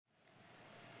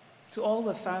To all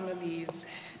the families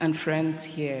and friends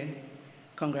here,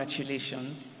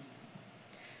 congratulations.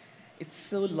 It's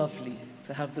so lovely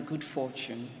to have the good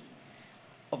fortune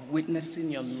of witnessing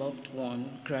your loved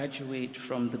one graduate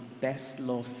from the best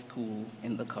law school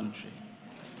in the country.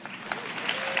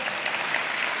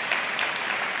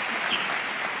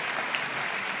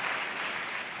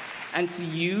 And to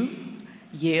you,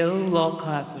 Yale Law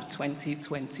Class of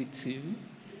 2022,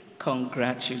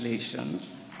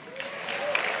 congratulations.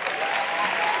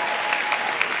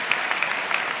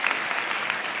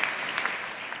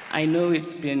 I know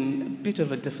it's been a bit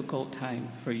of a difficult time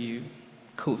for you,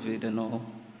 COVID and all,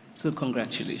 so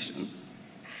congratulations.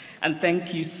 And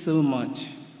thank you so much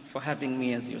for having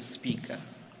me as your speaker.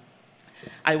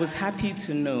 I was happy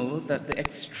to know that the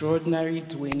extraordinary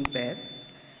Dwayne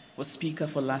Betts was speaker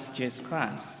for last year's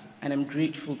class, and I'm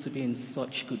grateful to be in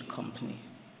such good company.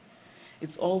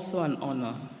 It's also an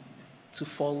honor to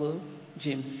follow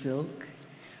James Silk,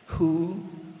 who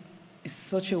is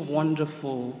such a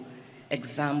wonderful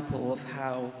example of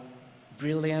how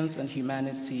brilliance and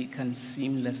humanity can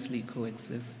seamlessly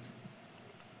coexist.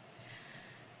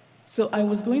 So I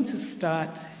was going to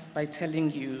start by telling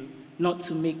you not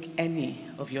to make any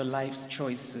of your life's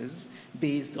choices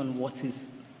based on what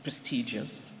is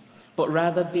prestigious, but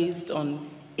rather based on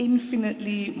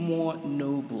infinitely more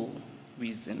noble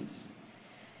reasons.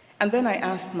 And then I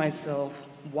asked myself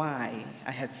why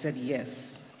I had said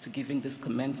yes to giving this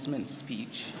commencement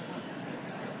speech.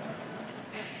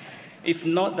 If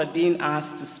not that being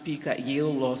asked to speak at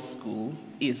Yale Law School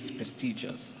is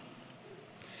prestigious.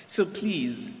 So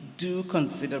please do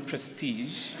consider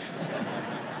prestige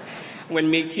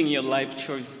when making your life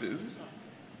choices,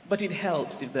 but it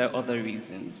helps if there are other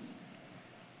reasons.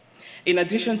 In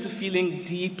addition to feeling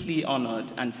deeply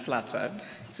honored and flattered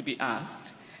to be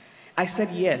asked, I said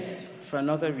yes for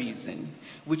another reason,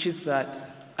 which is that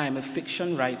I'm a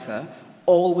fiction writer,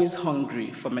 always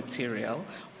hungry for material,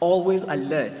 always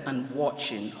alert and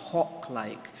watching,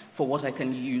 hawk-like, for what I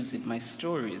can use in my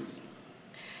stories.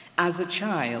 As a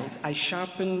child, I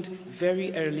sharpened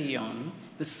very early on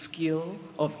the skill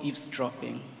of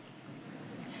eavesdropping,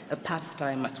 a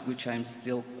pastime at which I'm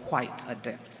still quite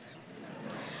adept.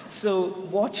 So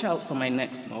watch out for my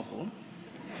next novel,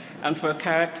 and for a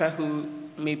character who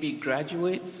maybe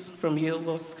graduates from Yale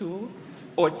Law School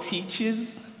or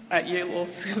teaches at Yale Law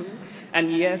School,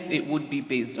 and yes, it would be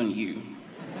based on you.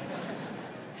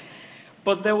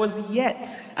 But there was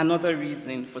yet another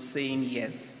reason for saying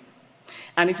yes.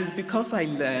 And it is because I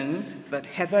learned that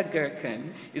Heather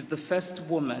Gerken is the first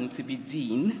woman to be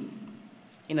dean,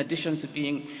 in addition to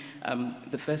being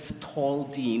the first tall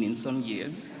dean in some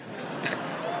years.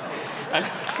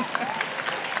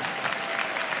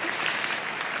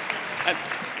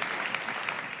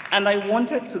 And I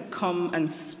wanted to come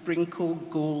and sprinkle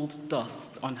gold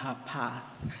dust on her path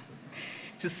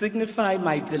to signify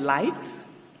my delight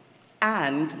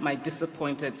and my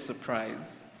disappointed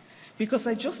surprise, because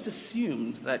I just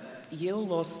assumed that Yale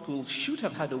Law School should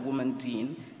have had a woman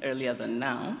dean earlier than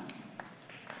now.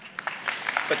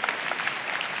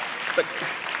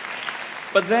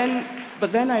 But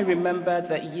then I remembered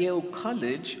that Yale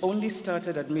College only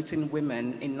started admitting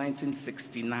women in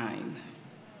 1969.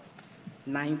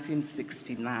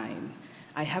 1969.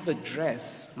 I have a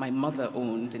dress my mother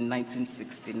owned in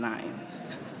 1969.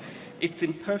 It's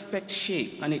in perfect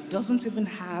shape, and it doesn't even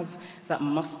have that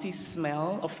musty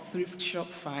smell of thrift shop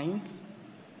finds.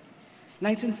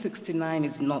 1969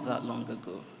 is not that long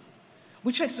ago,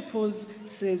 which I suppose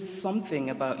says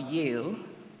something about Yale,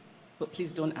 but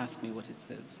please don't ask me what it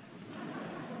says.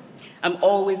 I'm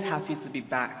always happy to be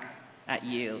back at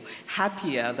Yale,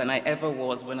 happier than I ever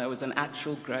was when I was an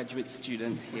actual graduate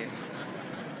student here.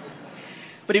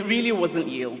 But it really wasn't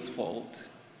Yale's fault,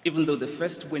 even though the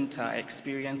first winter I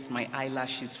experienced my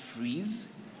eyelashes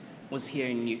freeze was here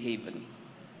in New Haven.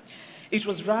 It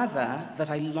was rather that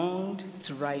I longed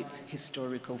to write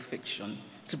historical fiction,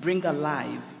 to bring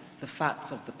alive the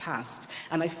facts of the past,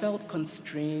 and I felt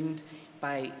constrained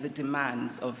by the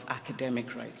demands of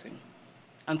academic writing.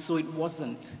 And so it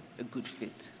wasn't a good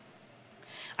fit.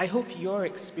 I hope your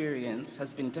experience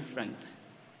has been different,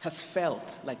 has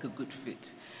felt like a good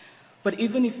fit. But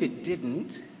even if it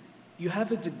didn't, you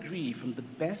have a degree from the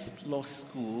best law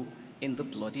school in the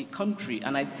bloody country,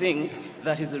 and I think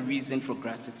that is a reason for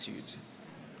gratitude.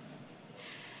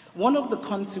 One of the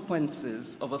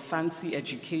consequences of a fancy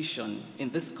education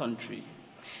in this country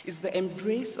is the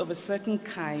embrace of a certain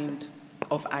kind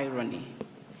of irony,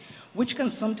 which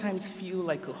can sometimes feel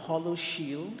like a hollow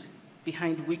shield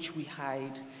behind which we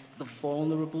hide the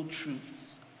vulnerable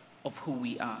truths of who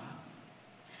we are.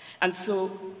 And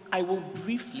so I will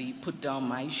briefly put down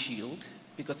my shield,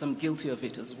 because I'm guilty of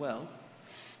it as well,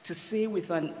 to say with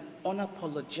an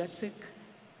unapologetic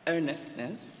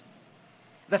earnestness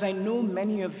that I know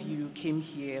many of you came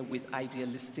here with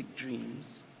idealistic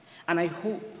dreams, and I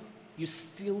hope you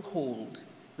still hold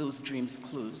those dreams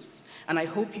close. And I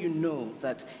hope you know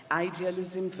that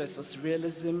idealism versus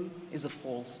realism is a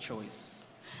false choice.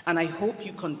 And I hope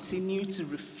you continue to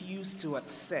refuse to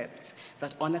accept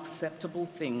that unacceptable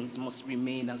things must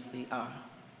remain as they are.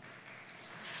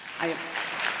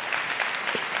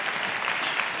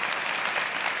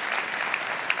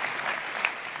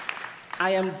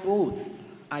 I am both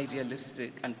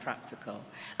idealistic and practical,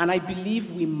 and I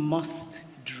believe we must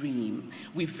dream.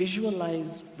 We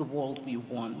visualize the world we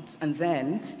want, and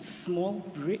then, small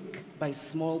brick by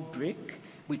small brick,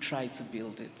 we try to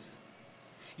build it.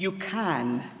 You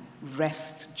can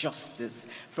wrest justice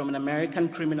from an American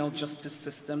criminal justice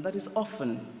system that is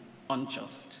often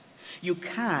unjust. You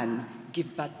can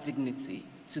give back dignity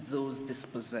to those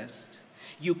dispossessed.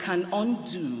 You can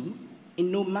undo,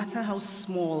 in no matter how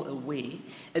small a way,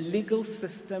 a legal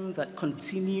system that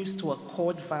continues to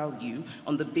accord value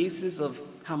on the basis of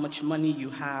how much money you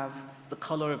have, the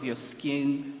color of your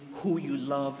skin, who you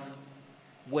love,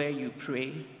 where you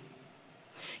pray.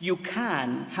 You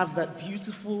can have that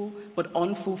beautiful but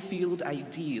unfulfilled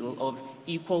ideal of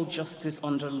equal justice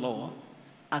under law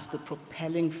as the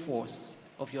propelling force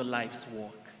of your life's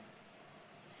work.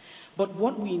 But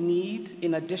what we need,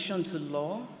 in addition to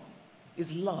law,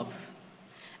 is love.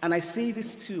 And I say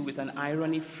this too with an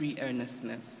irony-free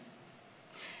earnestness.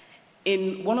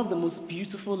 In one of the most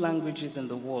beautiful languages in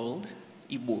the world,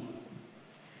 Igbo,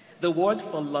 the word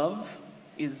for love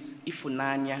is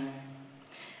ifunanya.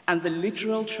 And the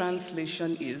literal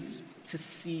translation is to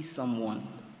see someone.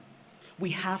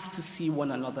 We have to see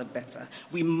one another better.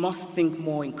 We must think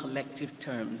more in collective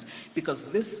terms, because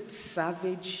this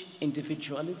savage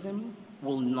individualism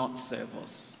will not serve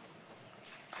us.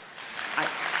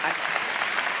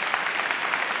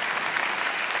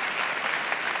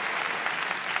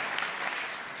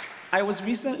 I was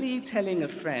recently telling a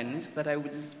friend that I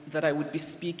would be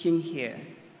speaking here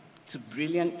to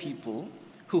brilliant people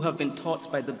who have been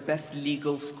taught by the best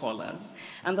legal scholars,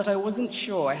 and that I wasn't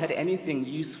sure I had anything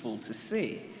useful to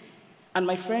say. And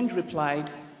my friend replied,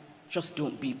 "Just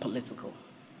don't be political."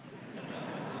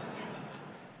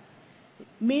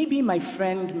 Maybe my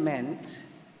friend meant,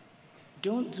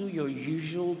 don't do your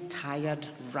usual tired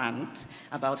rant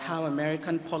about how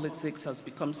American politics has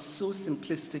become so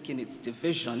simplistic in its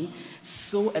division,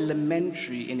 so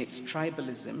elementary in its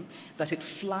tribalism, that it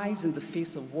flies in the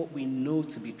face of what we know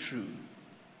to be true.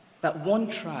 That one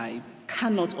tribe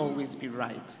cannot always be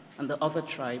right and the other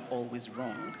tribe always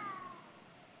wrong.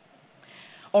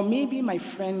 Or maybe my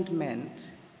friend meant,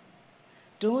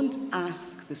 don't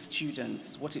ask the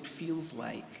students what it feels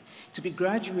like to be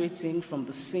graduating from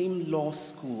the same law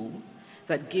school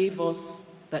that gave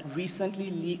us that recently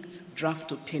leaked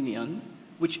draft opinion,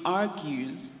 which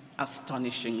argues,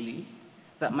 astonishingly,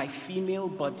 that my female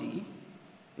body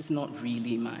is not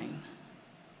really mine.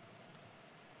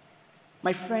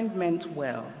 My friend meant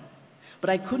well, but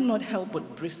I could not help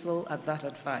but bristle at that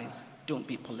advice, don't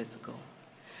be political.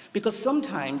 Because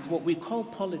sometimes what we call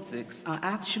politics are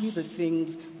actually the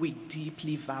things we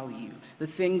deeply value, the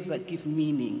things that give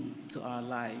meaning to our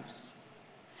lives.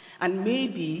 And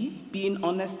maybe being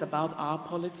honest about our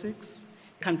politics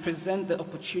can present the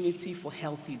opportunity for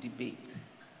healthy debate.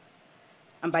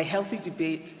 And by healthy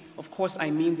debate, of course,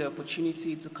 I mean the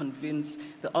opportunity to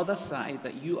convince the other side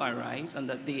that you are right and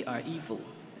that they are evil.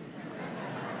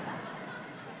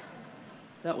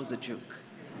 That was a joke.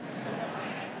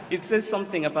 It says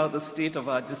something about the state of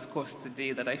our discourse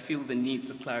today that I feel the need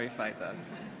to clarify that.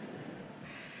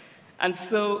 And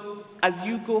so, as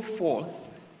you go forth,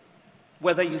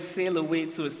 whether you sail away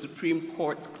to a Supreme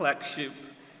Court clerkship,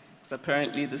 because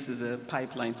apparently this is a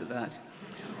pipeline to that,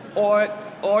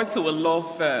 or to a law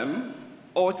firm,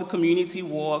 or to community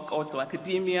work, or to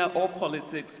academia, or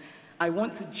politics, I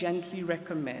want to gently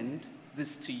recommend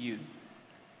this to you.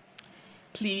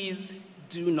 Please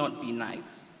do not be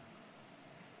nice.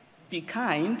 Be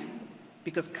kind,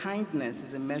 because kindness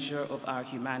is a measure of our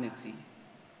humanity,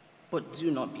 but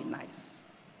do not be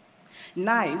nice.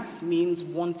 Nice means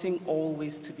wanting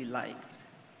always to be liked,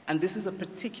 and this is a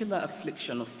particular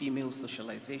affliction of female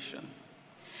socialization.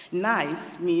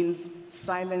 Nice means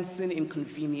silencing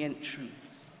inconvenient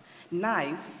truths.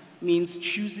 Nice means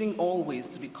choosing always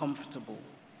to be comfortable.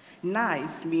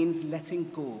 Nice means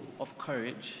letting go of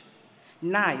courage.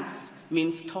 Nice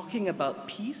means talking about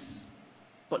peace,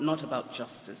 but not about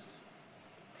justice.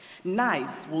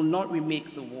 Nice will not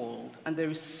remake the world, and there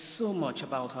is so much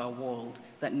about our world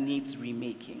that needs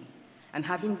remaking. And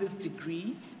having this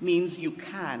degree means you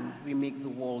can remake the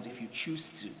world if you choose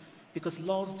to, because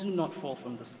laws do not fall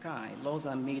from the sky. Laws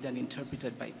are made and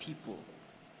interpreted by people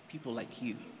like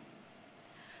you.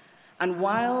 And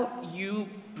while you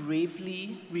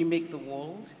bravely remake the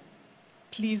world,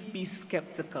 please be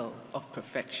skeptical of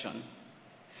perfection,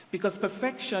 because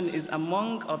perfection is,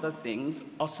 among other things,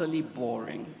 utterly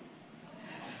boring.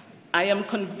 I am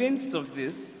convinced of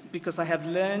this because I have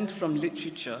learned from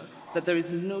literature that there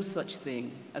is no such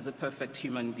thing as a perfect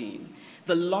human being.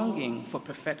 The longing for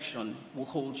perfection will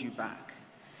hold you back.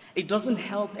 It doesn't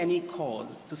help any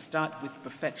cause to start with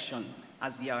perfection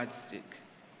as yardstick.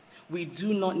 We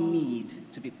do not need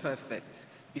to be perfect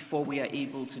before we are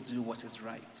able to do what is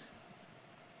right.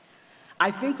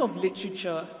 I think of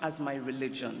literature as my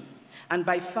religion, and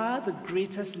by far the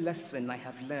greatest lesson I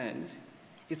have learned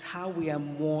is how we are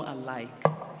more alike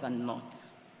than not.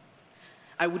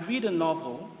 I would read a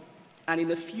novel, and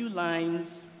in a few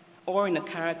lines or in a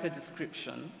character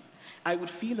description, I would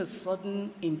feel a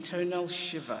sudden internal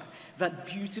shiver, that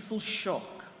beautiful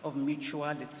shock of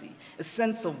mutuality, a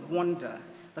sense of wonder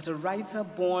that a writer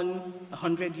born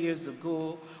 100 years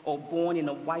ago, or born in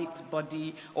a white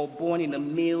body, or born in a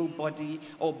male body,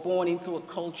 or born into a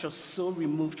culture so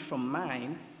removed from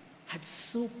mine, had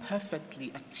so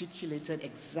perfectly articulated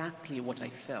exactly what I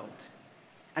felt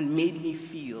and made me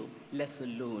feel less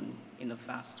alone in a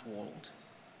vast world.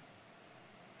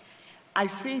 I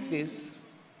say this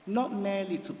not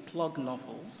merely to plug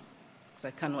novels, because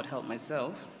I cannot help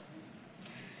myself,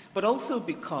 but also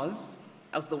because,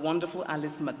 as the wonderful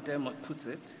Alice McDermott put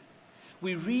it,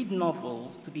 we read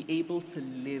novels to be able to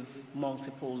live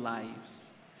multiple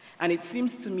lives. And it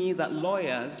seems to me that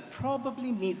lawyers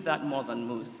probably need that more than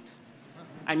most.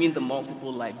 I mean the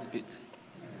multiple lives bit.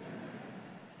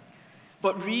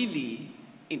 But really,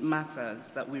 it matters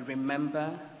that we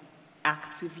remember,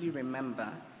 actively remember,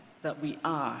 that we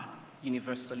are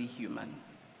universally human.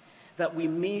 That we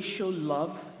may show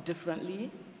love differently,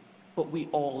 but we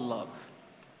all love.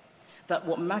 That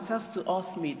what matters to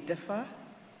us may differ,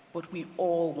 but we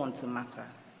all want to matter.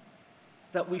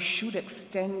 That we should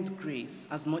extend grace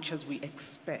as much as we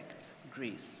expect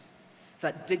grace.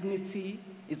 That dignity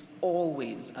is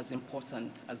always as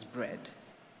important as bread.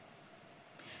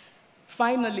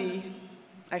 Finally,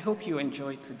 I hope you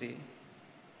enjoyed today.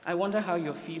 I wonder how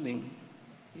you're feeling,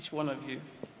 each one of you.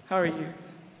 How are you?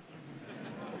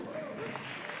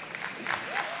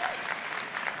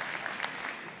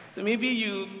 So maybe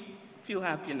you feel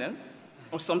happiness,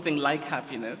 or something like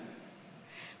happiness.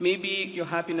 Maybe your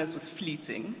happiness was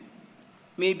fleeting.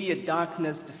 Maybe a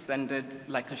darkness descended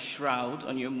like a shroud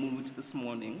on your mood this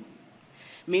morning.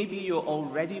 Maybe you're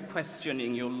already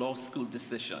questioning your law school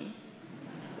decision.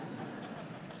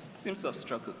 Seems to have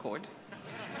struck a chord.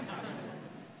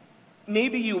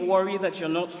 Maybe you worry that you're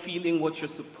not feeling what you're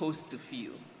supposed to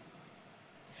feel.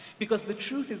 Because the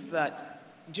truth is that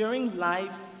during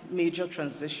life's major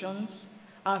transitions,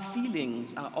 our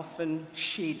feelings are often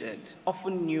shaded,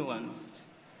 often nuanced,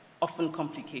 often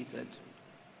complicated.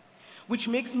 Which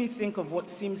makes me think of what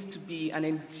seems to be an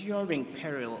enduring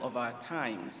peril of our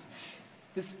times,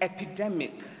 this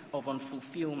epidemic of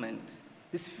unfulfillment,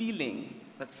 this feeling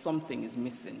that something is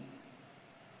missing.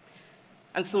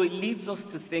 And so it leads us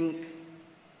to think,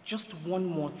 just one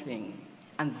more thing,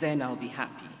 and then I'll be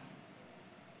happy.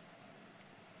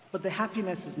 But the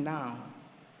happiness is now,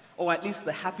 or at least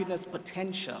the happiness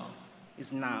potential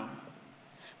is now.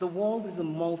 The world is a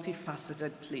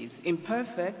multifaceted place,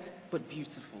 imperfect but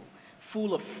beautiful,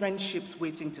 full of friendships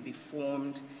waiting to be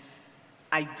formed,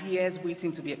 ideas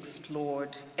waiting to be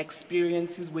explored,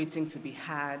 experiences waiting to be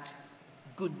had,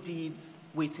 good deeds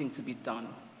waiting to be done.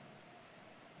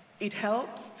 It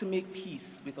helps to make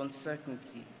peace with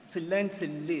uncertainty, to learn to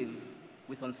live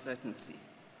with uncertainty.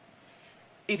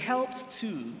 It helps,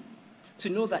 too, to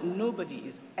know that nobody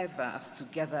is ever as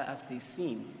together as they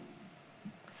seem.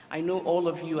 I know all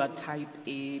of you are type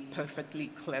A, perfectly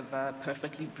clever,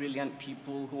 perfectly brilliant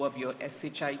people who have your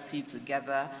SHIT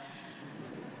together,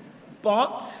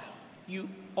 but you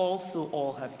also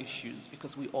all have issues,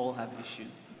 because we all have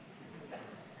issues.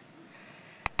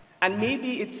 And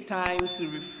maybe it's time to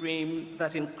reframe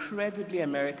that incredibly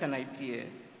American idea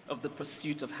of the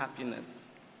pursuit of happiness,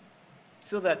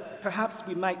 so that perhaps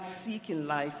we might seek in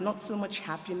life not so much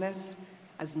happiness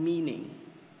as meaning,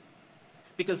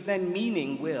 because then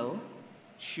meaning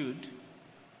should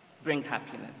bring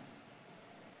happiness.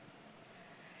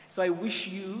 So I wish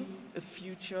you a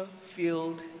future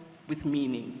filled with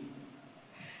meaning.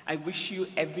 I wish you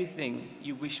everything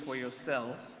you wish for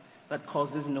yourself, that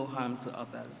causes no harm to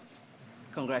others.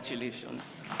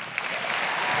 Congratulations.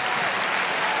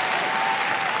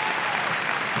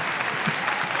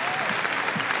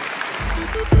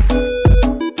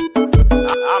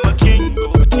 I'm a king,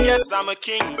 yes, I'm a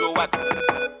king, I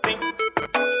think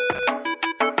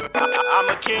I'm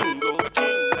a king,